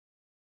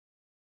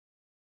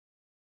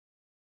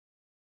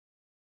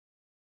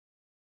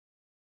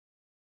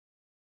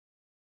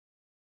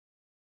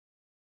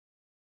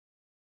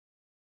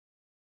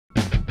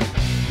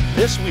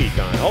this week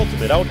on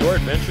Ultimate Outdoor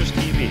Adventures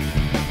TV.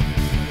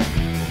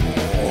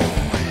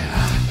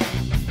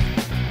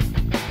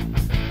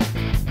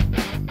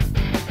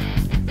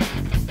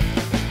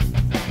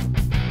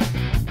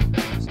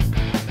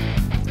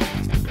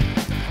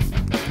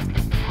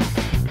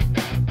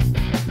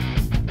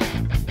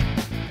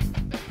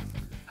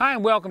 Hi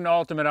and welcome to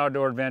Ultimate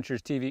Outdoor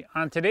Adventures TV.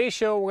 On today's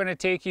show, we're going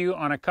to take you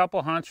on a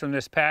couple hunts from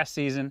this past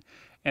season,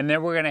 and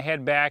then we're going to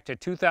head back to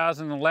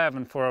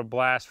 2011 for a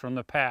blast from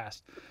the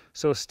past.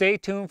 So stay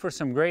tuned for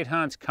some great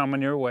hunts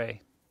coming your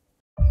way.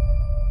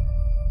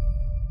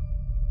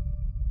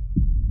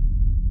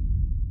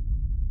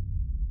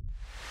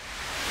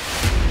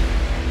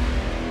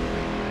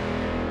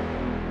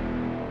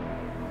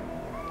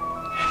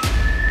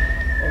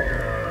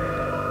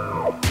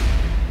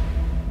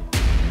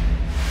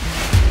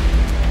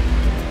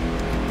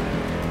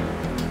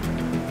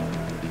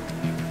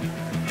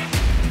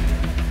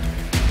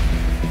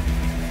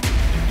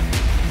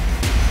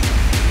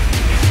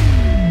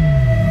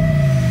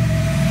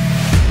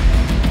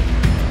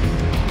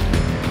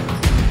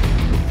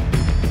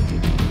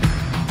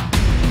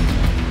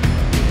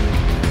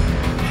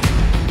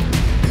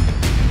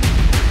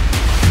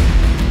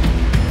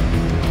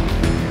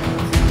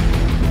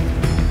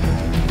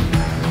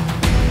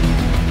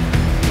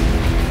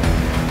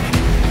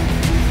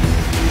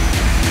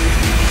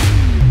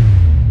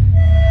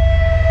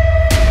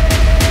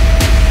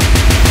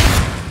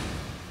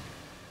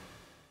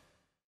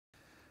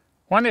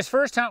 On this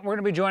first hunt, we're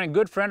going to be joining a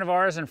good friend of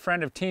ours and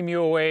friend of Team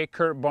UOA,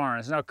 Curt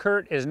Barns. Now,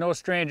 Curt is no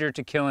stranger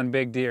to killing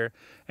big deer,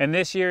 and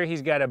this year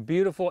he's got a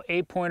beautiful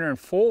 8-pointer in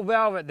full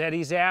velvet that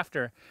he's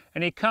after,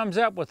 and he comes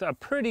up with a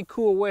pretty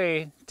cool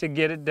way to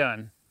get it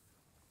done.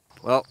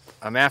 Well,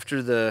 I'm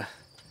after the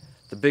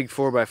big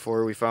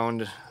 4x4 we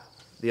found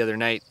the other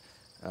night.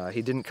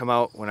 He didn't come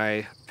out when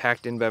I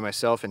packed in by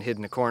myself and hid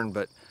in the corn,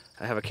 but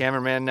I have a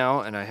cameraman now,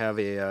 and I have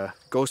a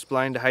ghost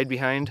blind to hide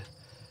behind.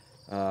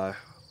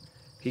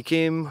 He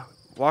came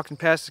walking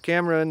past the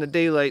camera in the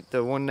daylight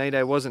the one night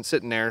I wasn't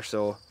sitting there,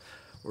 so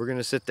we're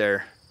gonna sit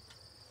there.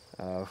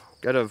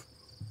 Got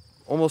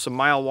almost a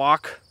mile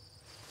walk.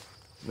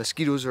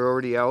 Mosquitoes are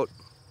already out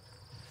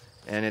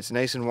and it's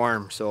nice and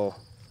warm, so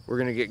we're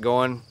gonna get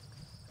going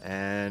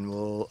and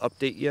we'll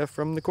update you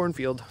from the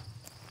cornfield.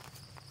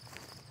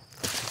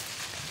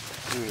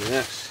 Look at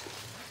this.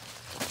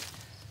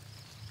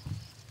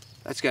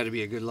 That's got to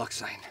be a good luck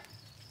sign.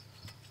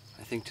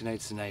 I think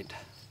tonight's the night.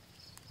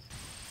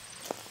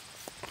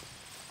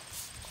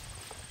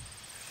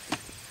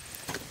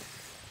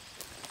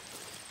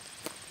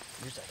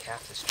 Used like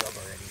half this job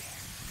already.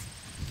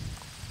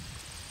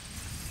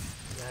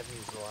 That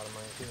used a lot of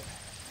money too.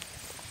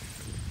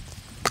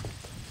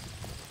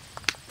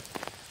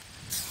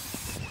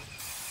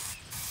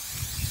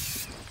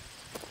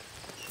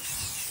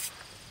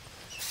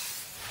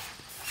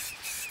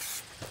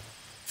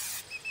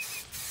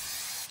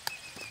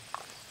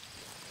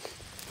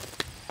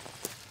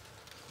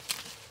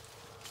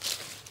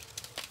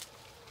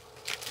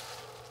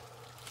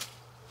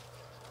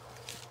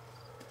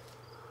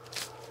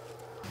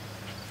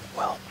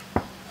 Well,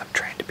 I'm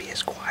trying to be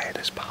as quiet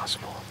as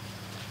possible.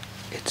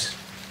 It's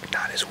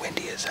not as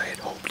windy as I had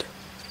hoped,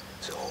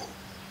 so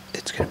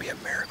it's going to be a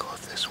miracle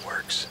if this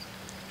works.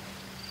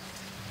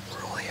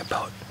 We're only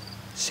about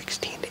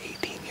 16 to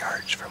 18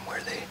 yards from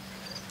where they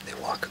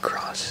walk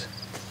across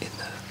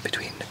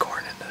between the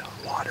corn and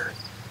the water,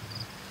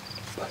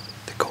 but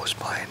the ghost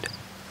blind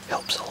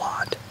helps a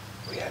lot.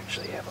 We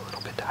actually have a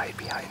little bit to hide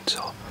behind,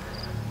 so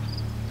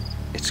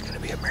it's going to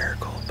be a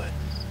miracle, but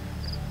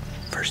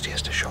first he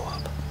has to show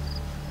up.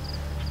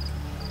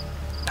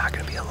 Not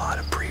going to be a lot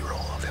of pre-roll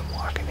of him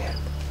walking in.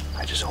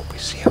 I just hope we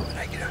see him and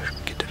I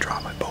get to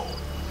draw my bow.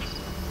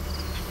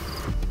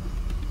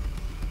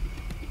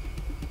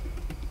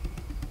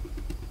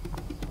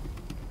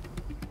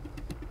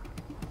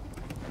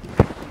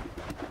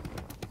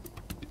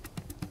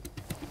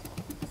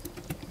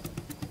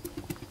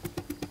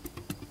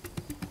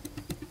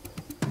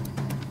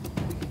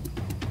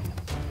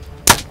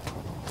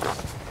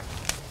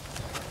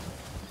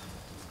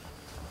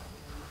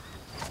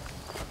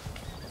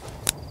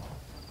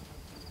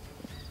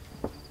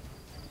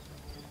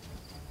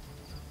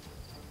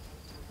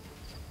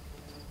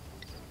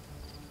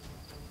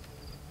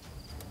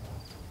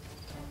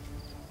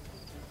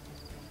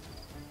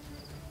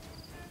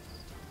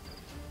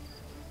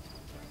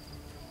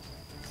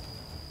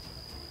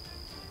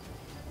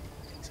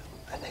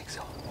 I think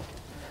so.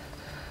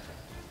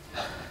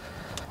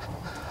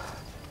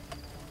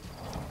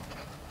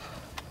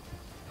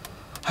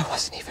 I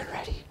wasn't even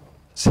ready.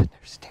 Sitting there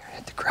staring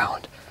at the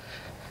ground,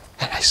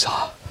 and I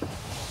saw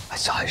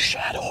his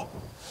shadow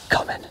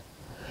coming,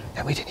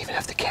 and we didn't even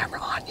have the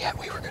camera on yet.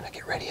 We were gonna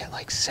get ready at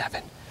like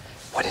 7.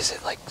 What is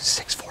it, like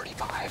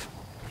 6:45?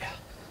 Yeah.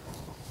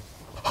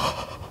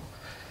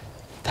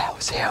 That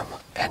was him,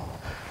 and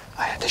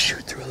I had to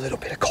shoot through a little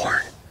bit of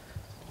corn.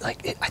 I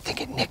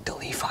think it nicked a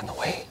leaf on the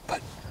way,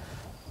 but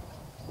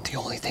the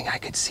only thing I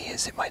could see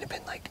is it might have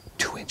been like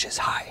 2 inches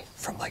high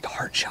from like a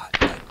hard shot.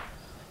 But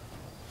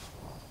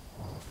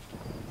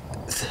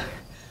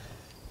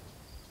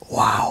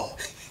Wow.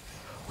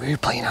 Were you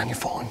playing on your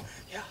phone?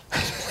 Yeah, I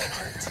was playing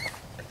hard.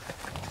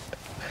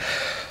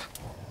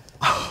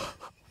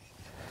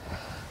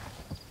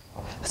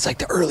 It's like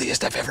the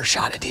earliest I've ever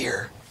shot a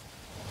deer.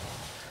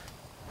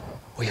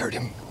 We heard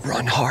him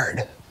run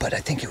hard, but I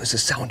think it was the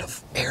sound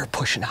of air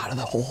pushing out of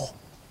the hole.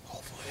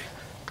 Hopefully.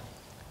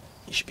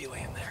 He should be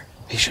laying there.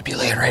 He should be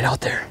laying right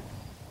out there.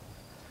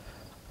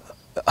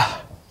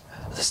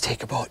 Let's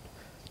take about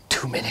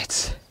 2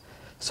 minutes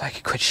so I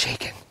can quit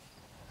shaking.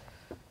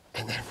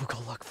 And then we'll go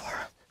look for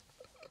him.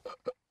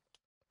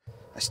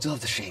 I still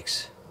have the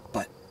shakes,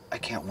 but I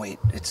can't wait.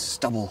 It's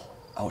stubble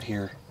out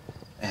here,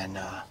 and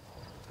I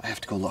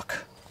have to go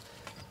look.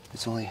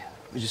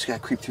 We just gotta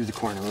creep through the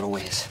corner a little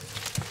ways.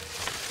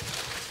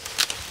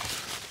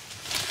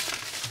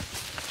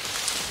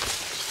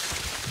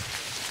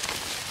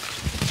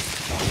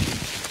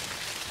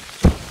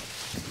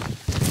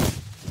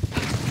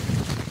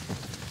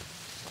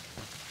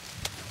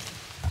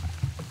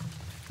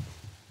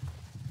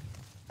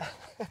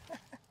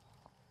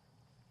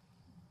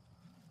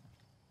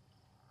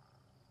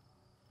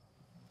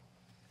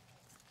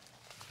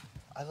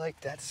 I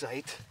like that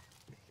sight.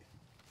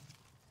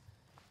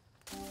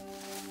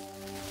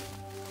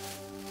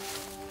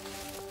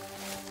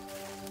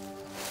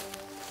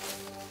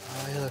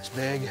 Oh, he looks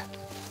big.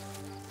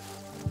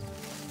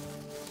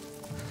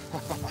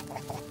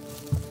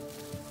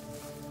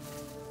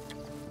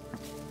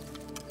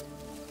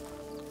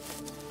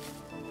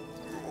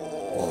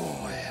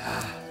 Oh,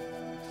 yeah.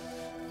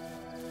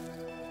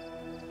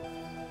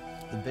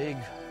 The big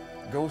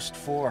Ghost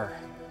 4.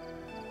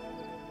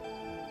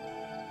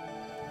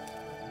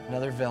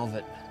 Another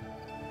velvet.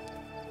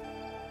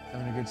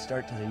 Having a good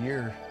start to the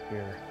year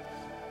here.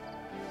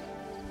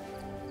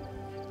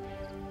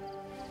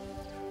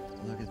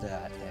 Look at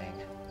that thing.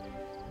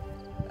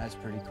 That's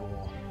pretty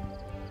cool.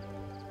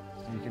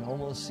 You can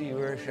almost see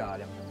where I shot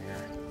him from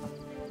here.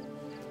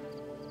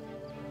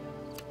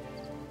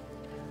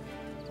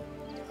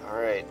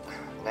 All right,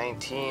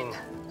 19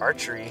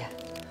 archery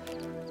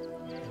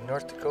in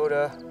North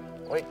Dakota,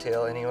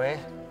 whitetail anyway,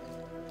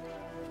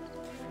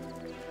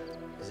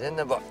 is in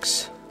the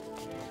books.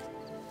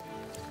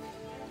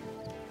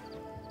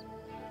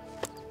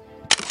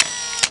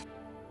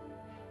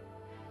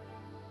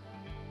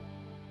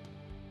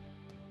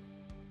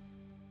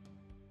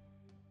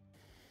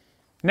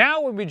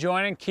 Now we'll be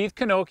joining Keith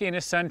Kanoki and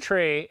his son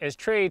Trey as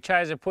Trey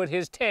tries to put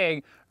his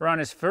tag around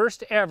his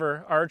first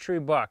ever archery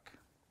buck.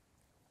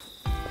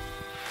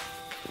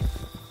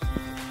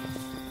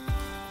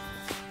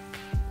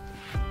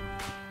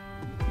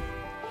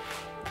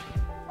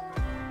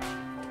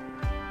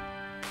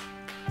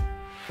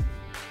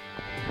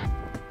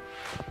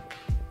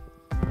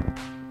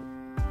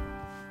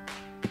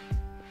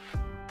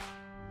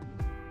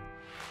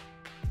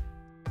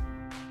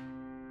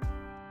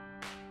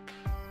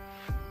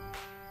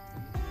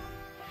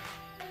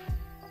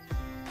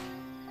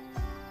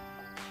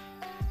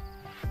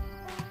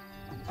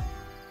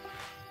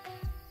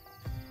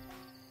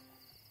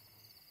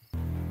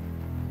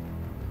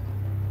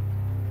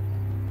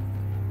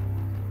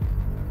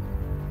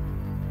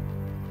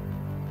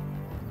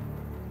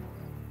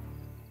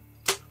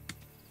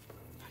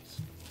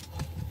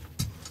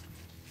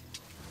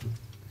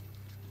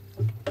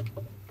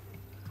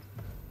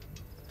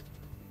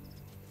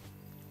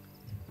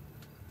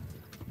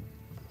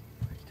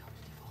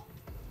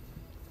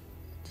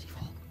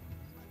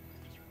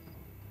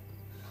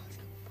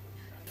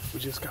 We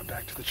just got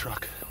back to the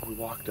truck. We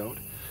walked out.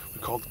 We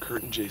called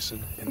Curt and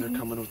Jason, and they're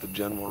coming with the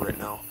General right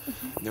now.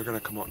 And they're gonna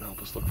come out and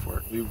help us look for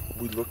it. We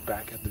looked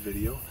back at the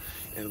video,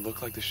 and it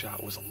looked like the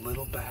shot was a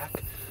little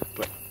back,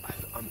 but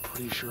I'm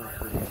pretty sure I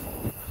heard him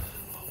fall.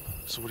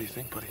 So what do you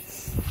think, buddy?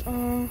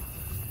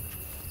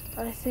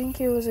 I think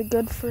it was a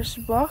good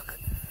first buck,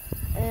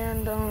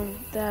 and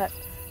that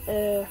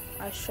I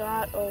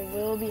shot a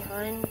little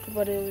behind,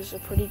 but it was a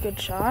pretty good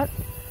shot.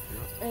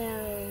 Yeah.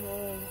 And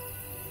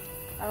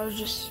I was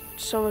just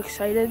so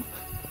excited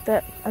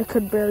that I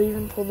could barely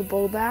even pull the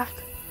bow back.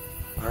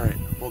 All right.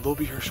 Well, they'll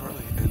be here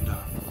shortly, and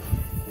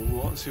we'll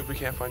go out and see if we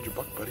can't find your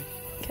buck, buddy.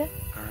 Okay.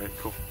 All right.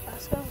 Cool.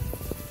 Let's go. Where's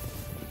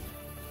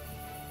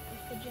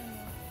the General?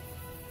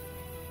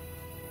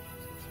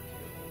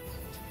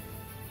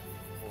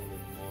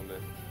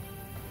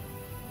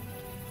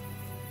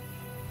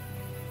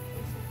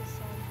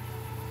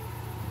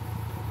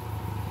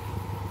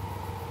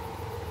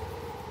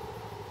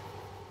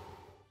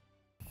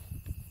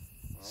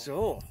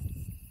 So,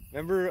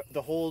 remember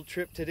the whole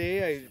trip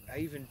today? I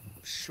even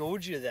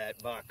showed you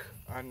that buck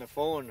on the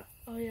phone.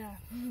 Oh yeah.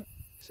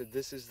 Said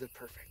this is the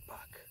perfect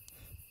buck.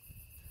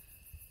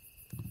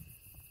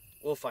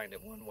 We'll find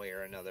it one way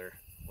or another,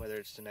 whether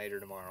it's tonight or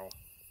tomorrow.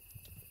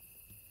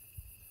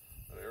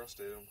 That arrow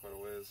stayed on quite a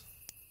ways.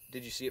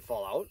 Did you see it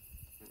fall out?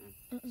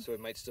 Mm-mm. So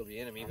it might still be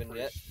in him even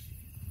yet.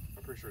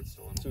 I'm pretty sure it's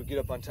still in him. So we get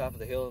up on top of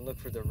the hill and look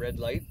for the red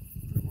light.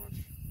 Pretty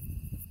much.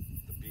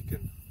 The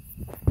beacon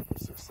of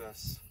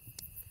success.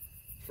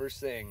 First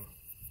thing,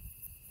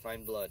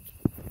 find blood.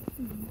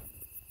 Mm-hmm.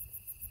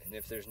 And And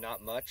if there's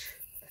not much,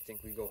 I think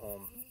we go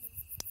home.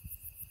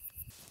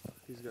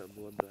 He's got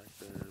blood back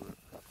there, but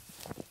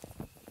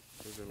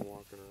we've been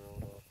walking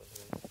around off of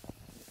him.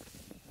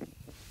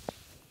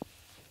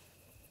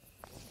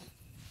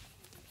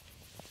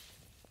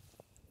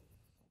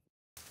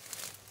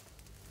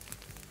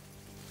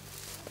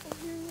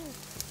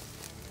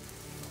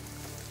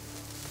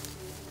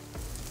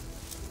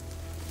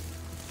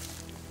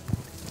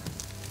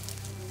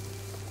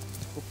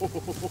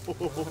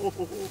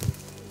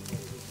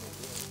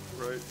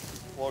 Right,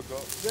 plug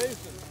up.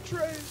 Jason,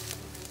 Trey,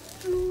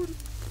 dude.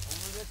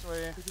 Over this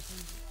way.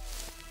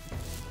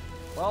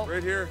 Well,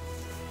 Right here.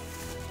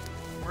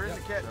 we're in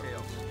the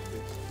cattails.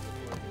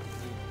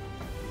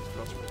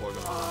 That's plug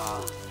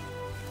up.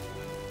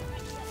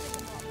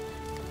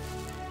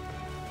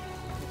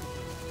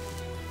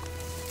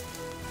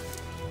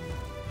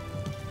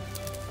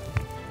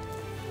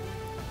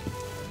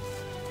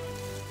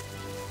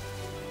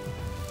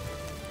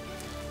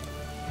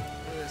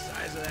 Look at the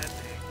size of that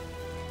thing.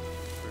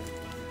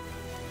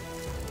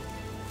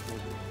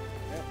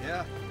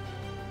 Yeah.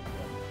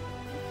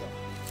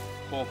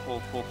 Ho, ho,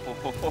 ho, ho,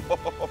 ho, ho,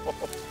 ho,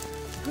 ho.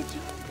 Good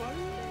job, buddy.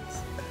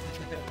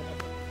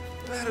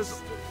 That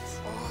is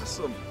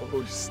awesome.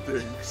 Oh, he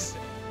stinks.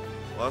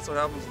 Well, that's what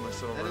happens when I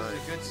sit That overnight.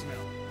 is a good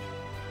smell.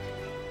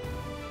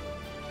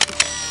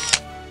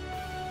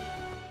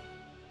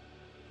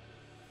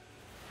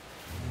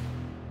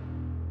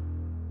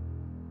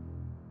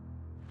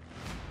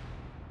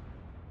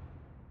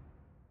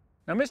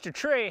 Now, Mr.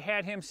 Trey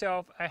had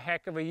himself a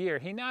heck of a year.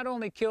 He not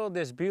only killed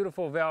this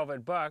beautiful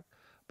velvet buck,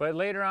 but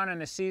later on in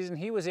the season,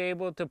 he was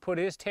able to put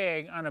his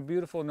tag on a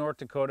beautiful North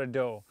Dakota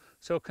doe.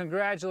 So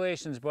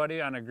congratulations, buddy,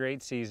 on a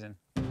great season.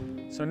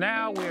 So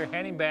now we are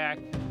heading back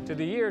to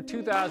the year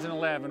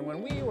 2011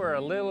 when we were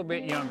a little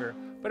bit younger,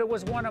 but it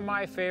was one of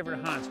my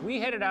favorite hunts. We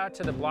headed out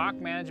to the block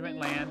management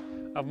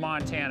land of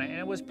Montana, and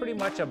it was pretty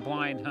much a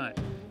blind hunt.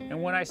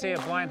 And when I say a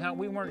blind hunt,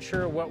 we weren't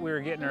sure what we were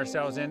getting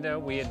ourselves into.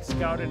 We had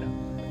scouted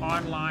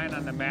online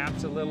on the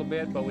maps a little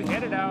bit, but we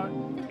headed out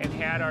and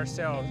had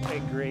ourselves a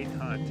great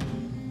hunt.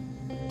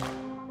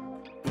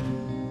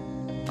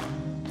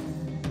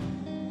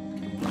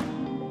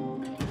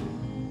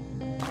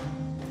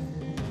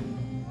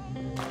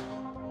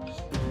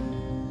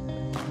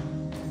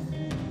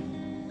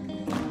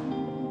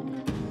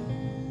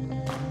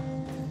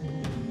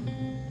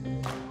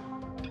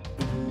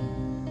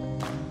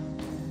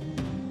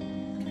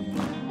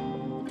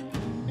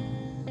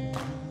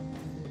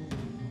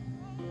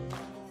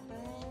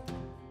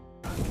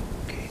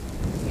 Okay,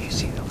 you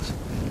see those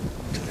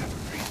two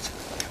evergreens?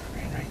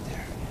 Evergreen right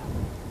there.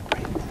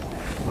 Right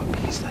below. Look,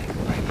 he's like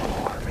right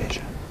below our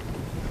vision.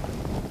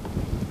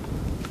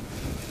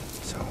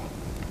 So,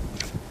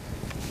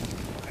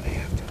 we're gonna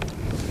have to.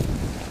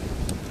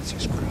 Let's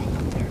just crawl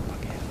up there and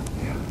look at him.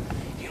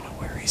 Yeah. You know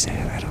where he's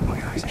at? I don't know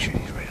where he's at.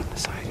 He's right on the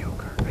side, yo,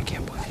 Kurt. I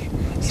can't believe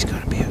he's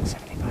gonna be at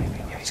 75.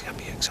 Yeah, he's gonna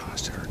be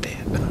exhausted or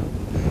dead.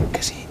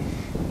 Because he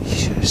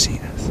should have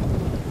seen us.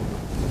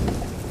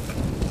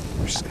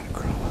 We're just gonna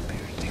crawl up here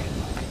and take a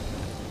look.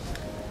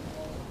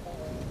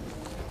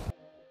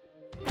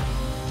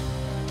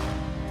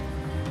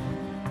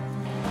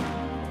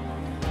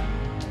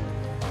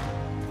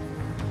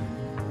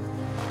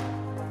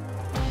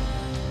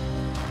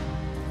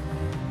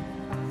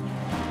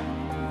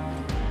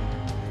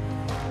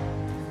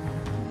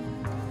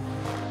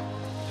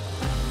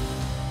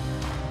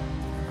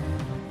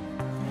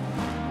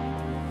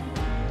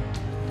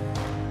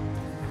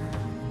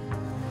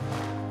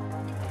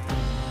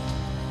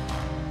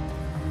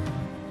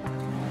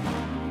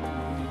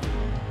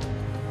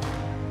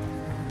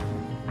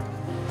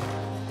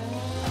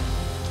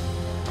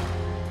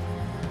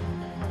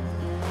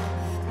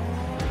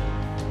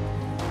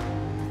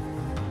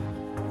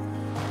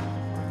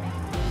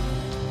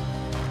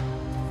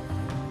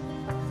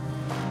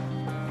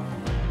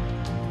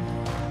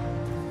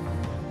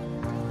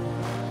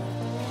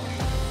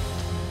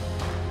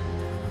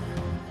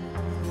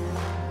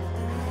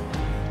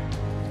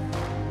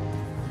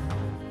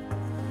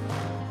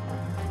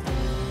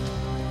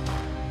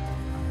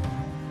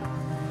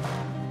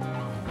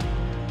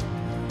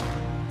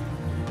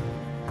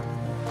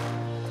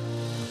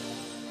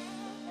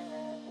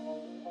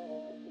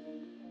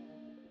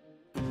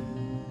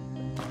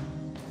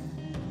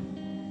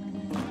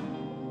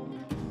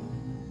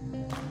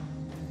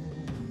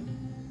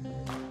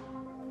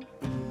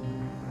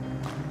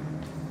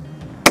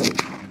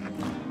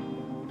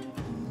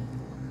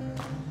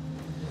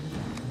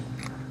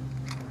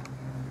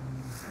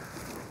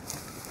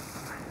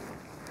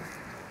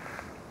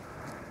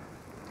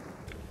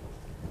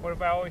 What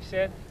have I always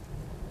said?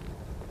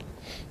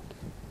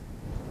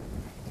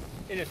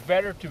 It is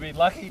better to be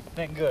lucky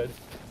than good.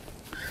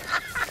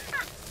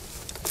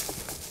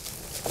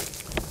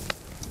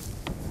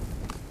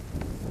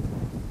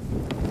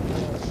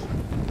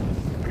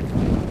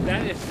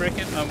 That is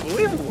freaking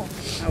unbelievable.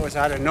 That was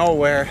out of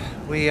nowhere.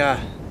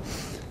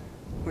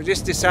 We're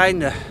just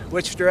deciding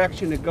which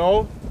direction to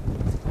go.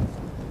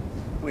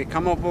 We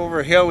come up over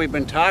a hill. We've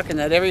been talking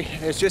that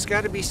there's just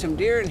got to be some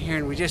deer in here,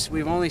 and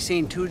we've only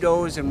seen 2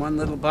 does and 1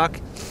 little buck.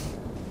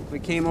 We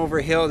came over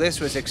a hill. This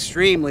was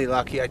extremely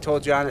lucky. I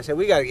told John, I said,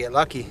 we got to get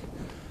lucky.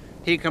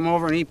 He come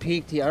over and he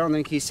peeked. I don't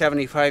think he's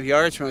 75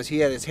 yards from us. He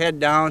had his head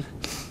down,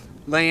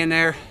 laying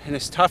there, and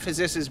as tough as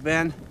this has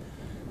been,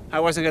 I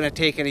wasn't going to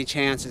take any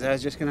chances. I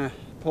was just going to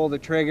pull the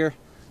trigger.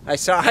 I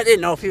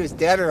didn't know if he was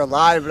dead or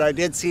alive, but I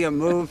did see him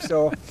move,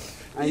 so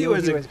I knew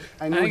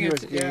he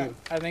was game. Yeah,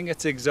 I think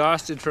it's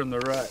exhausted from the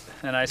rut,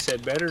 and I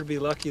said better to be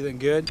lucky than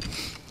good.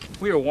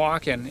 We were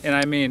walking, and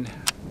I mean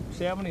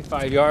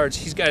 75 yards,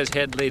 he's got his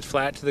head laid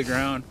flat to the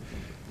ground.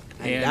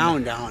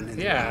 And down.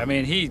 Yeah, I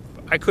mean,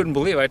 I couldn't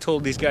believe it. I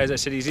told these guys, I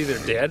said, he's either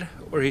dead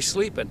or he's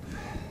sleeping,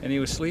 and he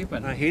was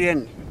sleeping. He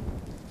didn't,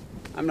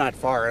 I'm not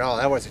far at all.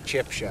 That was a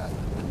chip shot.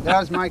 That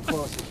was my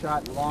closest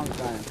shot in a long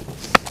time.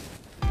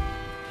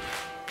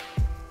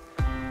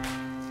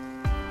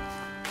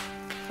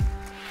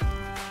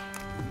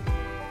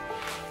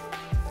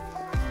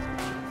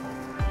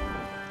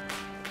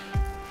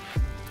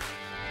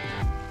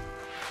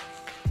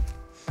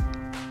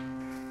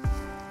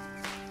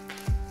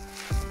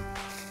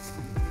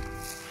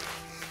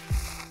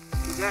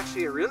 He's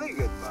actually a really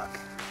good buck.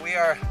 We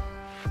are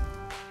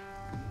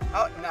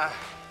out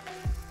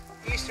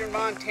in eastern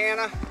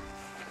Montana,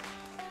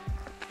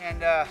 and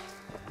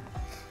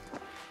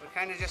we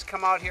kind of just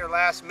come out here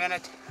last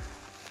minute.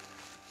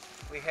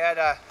 We had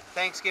a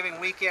Thanksgiving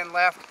weekend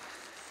left.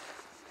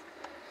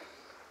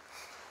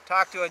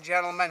 Talked to a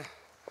gentleman,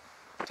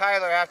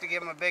 Tyler. I have to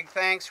give him a big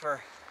thanks for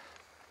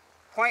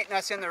pointing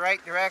us in the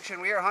right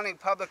direction. We are hunting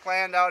public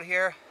land out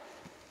here,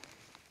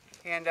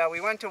 and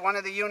we went to one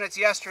of the units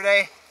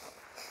yesterday.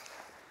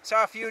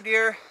 Saw a few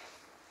deer,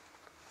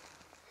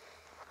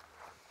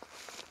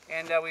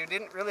 and we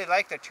didn't really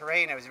like the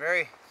terrain. It was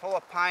very full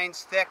of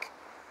pines, thick,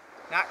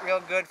 not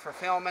real good for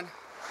filming.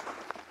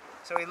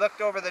 So we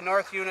looked over the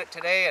north unit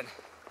today and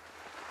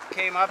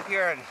came up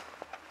here, and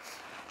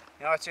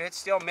you know, it's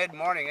still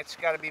mid-morning. It's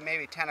got to be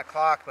maybe 10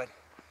 o'clock, but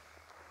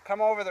come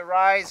over the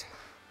rise.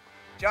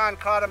 John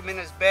caught him in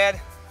his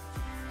bed,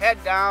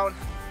 head down.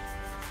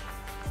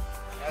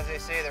 As they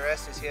say, the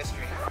rest is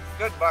history.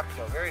 Good buck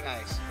though, very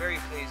nice. Very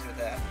pleased with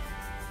that.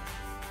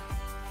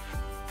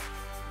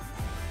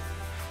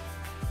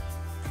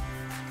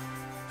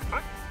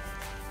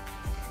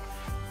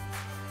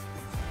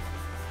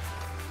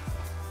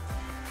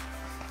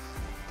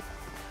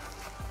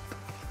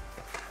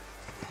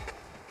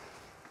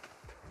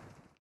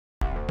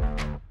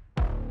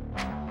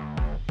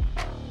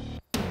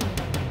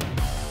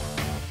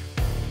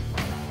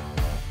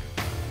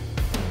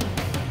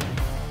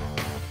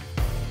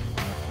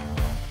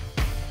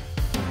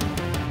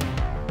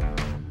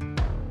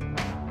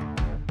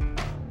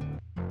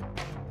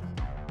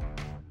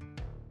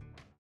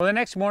 Well, the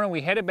next morning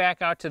we headed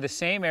back out to the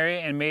same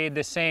area and made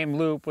the same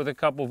loop with a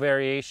couple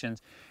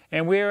variations.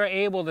 And we were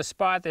able to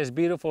spot this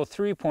beautiful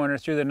 3-pointer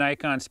through the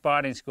Nikon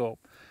spotting scope.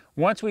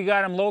 Once we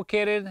got him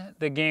located,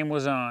 the game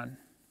was on.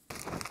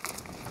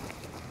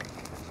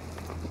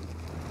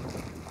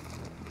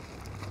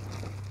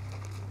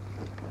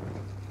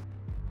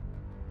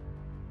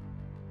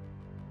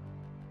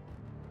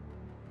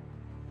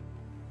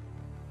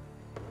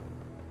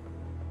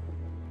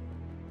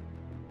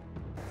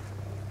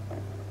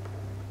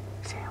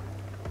 Sam,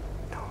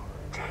 no,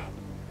 Jay,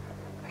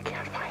 I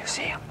can't find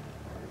Sam.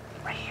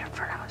 Right here in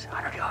front of us,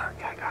 100 yards.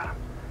 Yeah, I got him.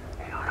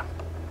 Hey, on him.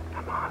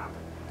 I'm on him.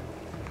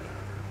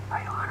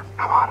 Are you on him?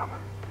 I'm on him.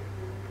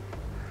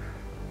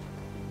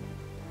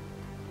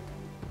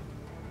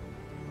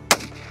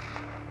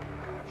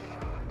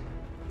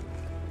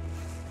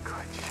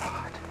 Good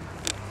shot.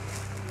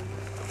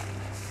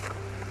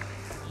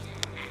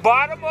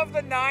 Bottom of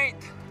the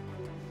 9th.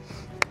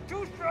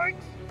 2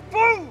 strikes.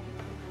 Boom!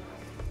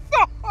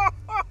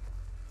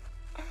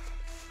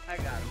 I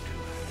got him too.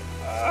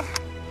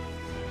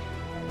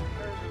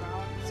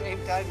 Same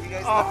time you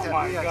guys Oh looked at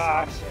my me,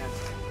 gosh.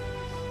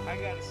 I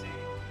gotta see.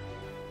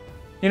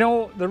 You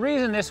know, the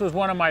reason this was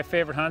one of my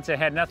favorite hunts, it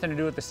had nothing to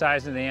do with the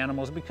size of the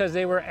animals because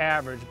they were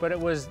average, but it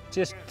was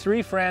just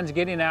 3 friends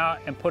getting out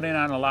and putting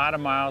on a lot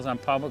of miles on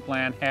public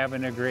land,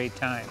 having a great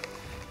time.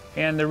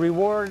 And the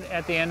reward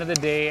at the end of the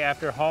day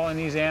after hauling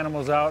these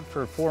animals out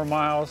for 4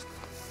 miles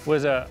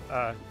was a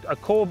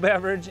cold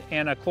beverage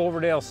and a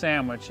Cloverdale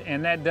sandwich,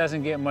 and that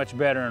doesn't get much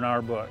better in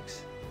our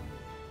books.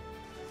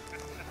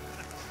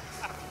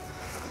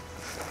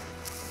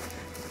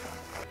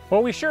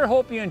 Well, we sure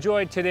hope you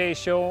enjoyed today's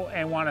show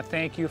and want to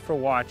thank you for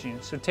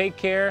watching. So take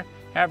care,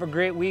 have a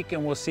great week,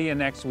 and we'll see you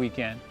next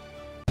weekend.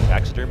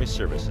 Taxidermy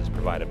services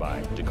provided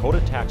by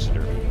Dakota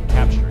Taxidermy,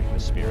 capturing the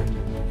spirit.